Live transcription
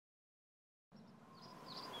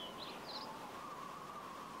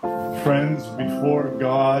Friends, before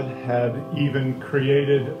God had even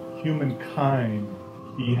created humankind,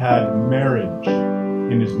 he had marriage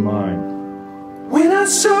in his mind. When I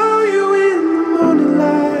saw you in the morning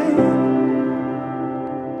light,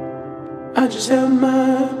 I just held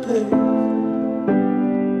my place.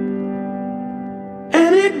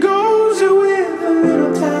 And it goes with a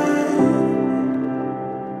little time.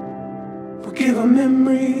 We'll give our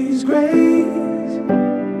memories grace.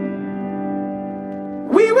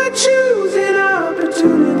 We were choosing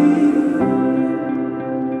opportunity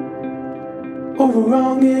over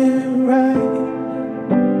wrong and right.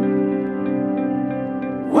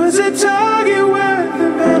 Was a target worth the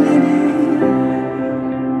vanity?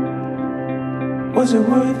 Was it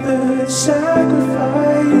worth the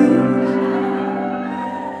sacrifice?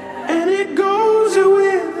 And it goes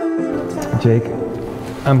with a little time. Jake,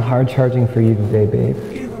 I'm hard charging for you today, babe.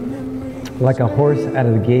 Like a horse out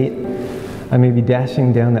of the gate, I may be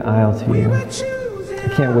dashing down the aisle to you. I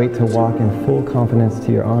can't wait to walk in full confidence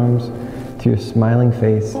to your arms, to your smiling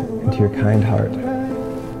face, and to your kind heart.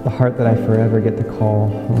 The heart that I forever get to call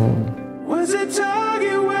home. Was a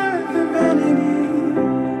target worth the vanity?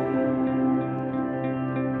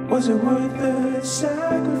 Was it worth the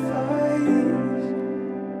sacrifice?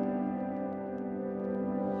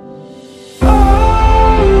 Only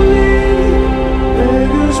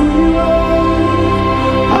beggars we are.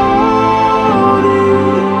 All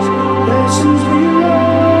these lessons we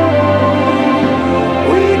learn,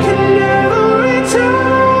 we can never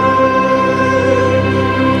return.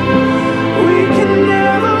 We can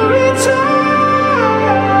never return.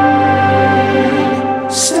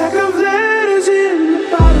 Stack of letters in the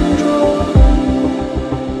bottom drawer.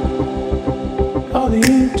 All the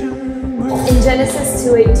interns. In Genesis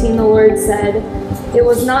 2:18, the Lord said, "It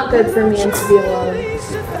was not good for man to be alone."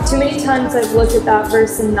 Too many times I've looked at that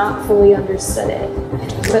verse and not fully understood it.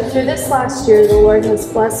 But through this last year, the Lord has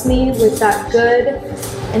blessed me with that good,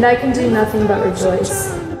 and I can do nothing but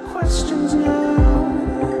rejoice. Questions now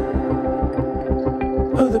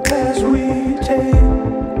of the past we take.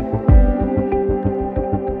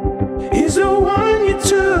 Is the one you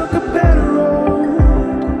took a better road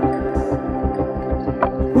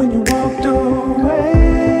when you walked away?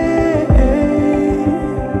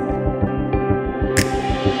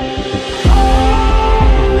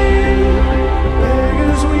 Only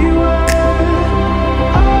beggars we were.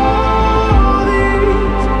 All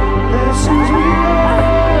these lessons we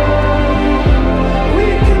learned, we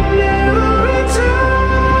can never return.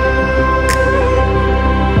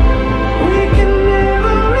 We can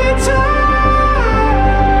never return.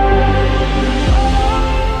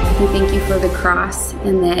 We thank you for the cross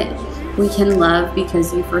and that we can love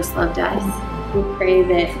because you first loved us. We pray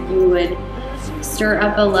that you would stir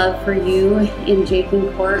up a love for you in Jake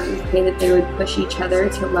and Court. We pray that they would push each other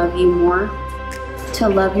to love you more, to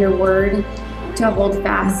love your word, to hold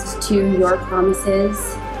fast to your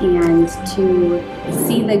promises, and to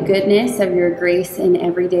see the goodness of your grace in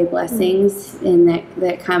everyday blessings and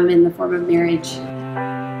that come in the form of marriage.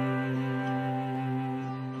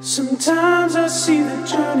 Sometimes I see the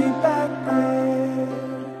journey back there.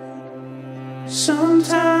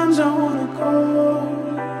 Sometimes I wanna go.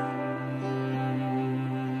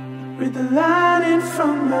 Read the line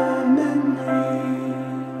from my memory.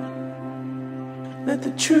 Let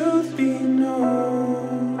the truth be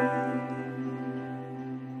known.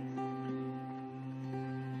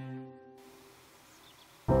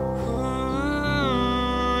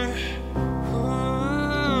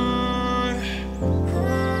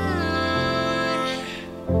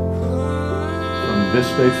 From this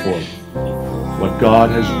day forth, what God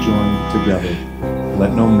has joined together,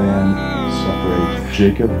 let no man separate.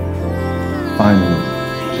 Jacob, finally,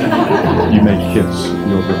 you may kiss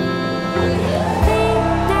your brother.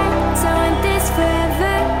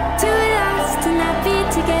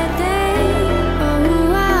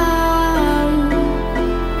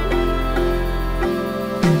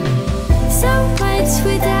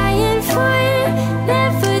 We're dying for it.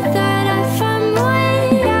 Never thought I'd find more. I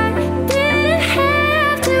didn't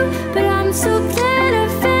have to, but I'm so glad I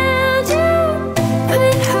found you.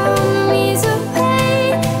 Put homies away.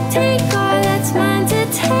 Take all that's mine to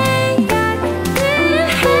take. I didn't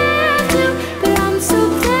have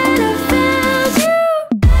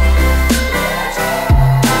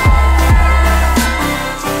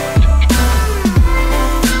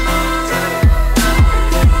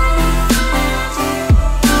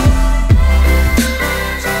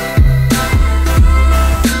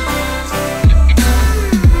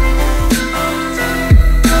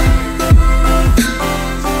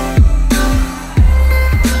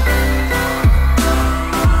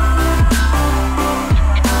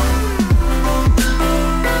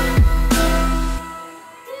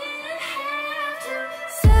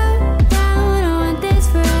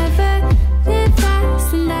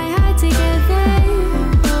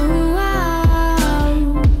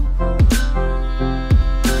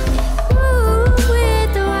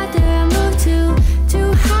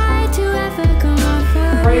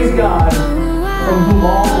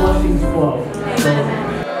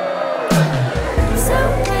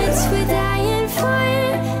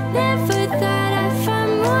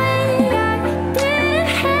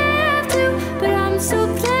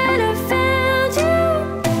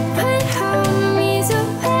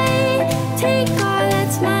take